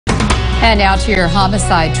And now to your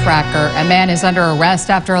homicide tracker. A man is under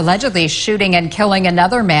arrest after allegedly shooting and killing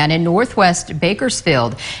another man in northwest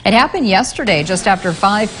Bakersfield. It happened yesterday just after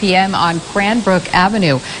 5 p.m. on Cranbrook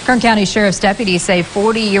Avenue. Kern County Sheriff's deputies say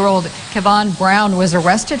 40-year-old Kevon Brown was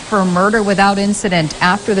arrested for murder without incident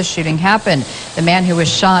after the shooting happened. The man who was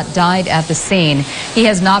shot died at the scene. He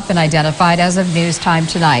has not been identified as of news time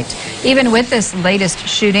tonight. Even with this latest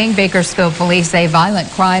shooting, Bakersfield police say violent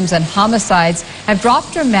crimes and homicides have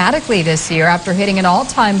dropped dramatically this year after hitting an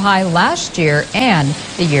all-time high last year and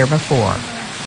the year before.